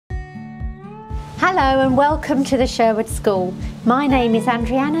Hello and welcome to the Sherwood School. My name is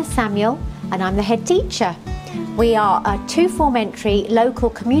Andriana Samuel and I'm the head teacher. We are a two-form entry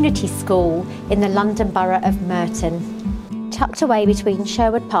local community school in the London Borough of Merton. Tucked away between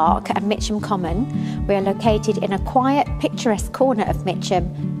Sherwood Park and Mitcham Common, we are located in a quiet, picturesque corner of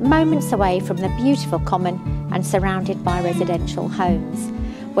Mitcham, moments away from the beautiful common and surrounded by residential homes.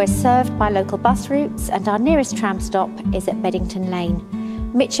 We're served by local bus routes and our nearest tram stop is at Beddington Lane.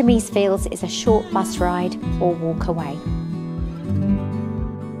 Mitcham Eastfields is a short bus ride or walk away.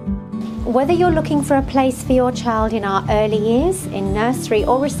 Whether you're looking for a place for your child in our early years, in nursery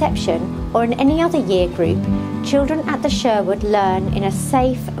or reception, or in any other year group, children at the Sherwood learn in a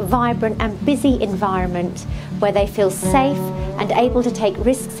safe, vibrant and busy environment where they feel safe and able to take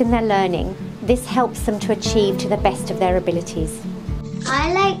risks in their learning. This helps them to achieve to the best of their abilities.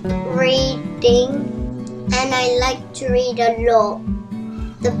 I like reading and I like to read a lot.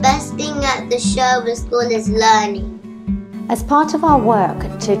 The best thing at the Sherwood School is learning. As part of our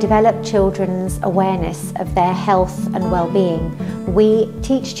work to develop children's awareness of their health and well-being, we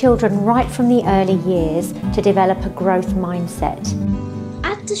teach children right from the early years to develop a growth mindset.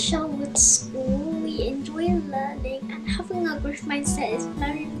 At the Sherwood School, we enjoy learning, and having a growth mindset is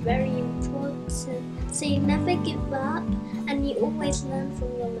very, very important. So you never give up and you always learn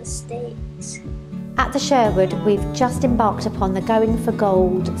from your mistakes. At the Sherwood, we've just embarked upon the Going for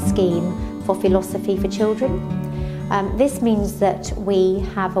Gold scheme for philosophy for children. This means that we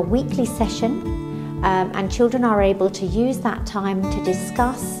have a weekly session and children are able to use that time to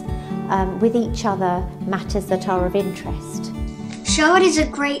discuss with each other matters that are of interest. Sherwood is a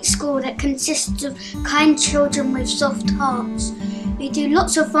great school that consists of kind children with soft hearts. We do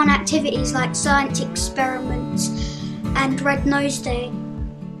lots of fun activities like science experiments and Red Nose Day.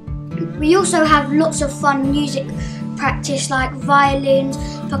 We also have lots of fun music practice like violins,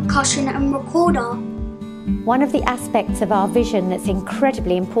 percussion and recorder. One of the aspects of our vision that's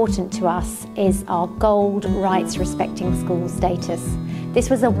incredibly important to us is our Gold Rights Respecting School status. This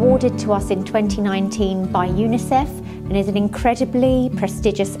was awarded to us in 2019 by UNICEF and is an incredibly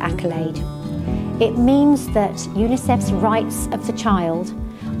prestigious accolade. It means that UNICEF's rights of the child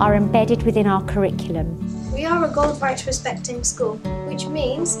are embedded within our curriculum. We are a Gold Rights Respecting School, which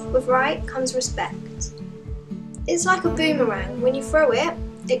means with right comes respect. It's like a boomerang. When you throw it,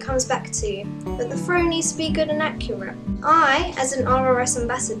 it comes back to you, but the throw needs to be good and accurate. I, as an RRS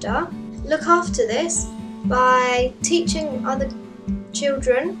ambassador, look after this by teaching other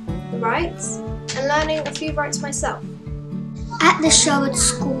children the rights and learning a few rights myself. At the Sherwood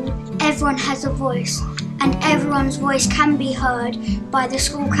School, everyone has a voice, and everyone's voice can be heard by the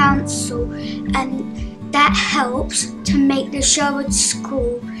school council, and that helps to make the Sherwood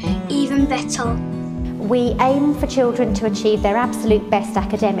School even better. We aim for children to achieve their absolute best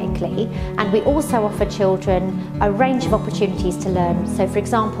academically, and we also offer children a range of opportunities to learn. So for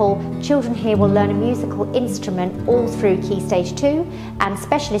example, children here will learn a musical instrument all through Key Stage 2, and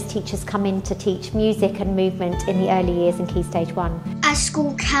specialist teachers come in to teach music and movement in the early years in Key Stage 1. As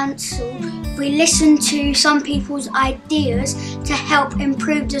school council, we listen to some people's ideas to help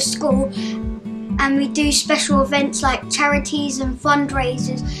improve the school, and we do special events like charities and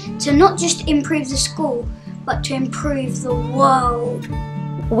fundraisers to not just improve the school, but to improve the world.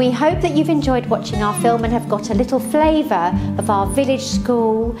 We hope that you've enjoyed watching our film and have got a little flavour of our village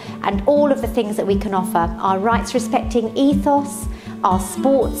school and all of the things that we can offer, our rights respecting ethos, our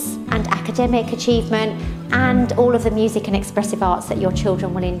sports and academic achievement, and all of the music and expressive arts that your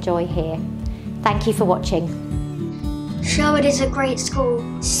children will enjoy here. Thank you for watching. Sherwood is a great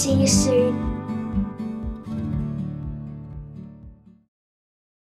school. See you soon.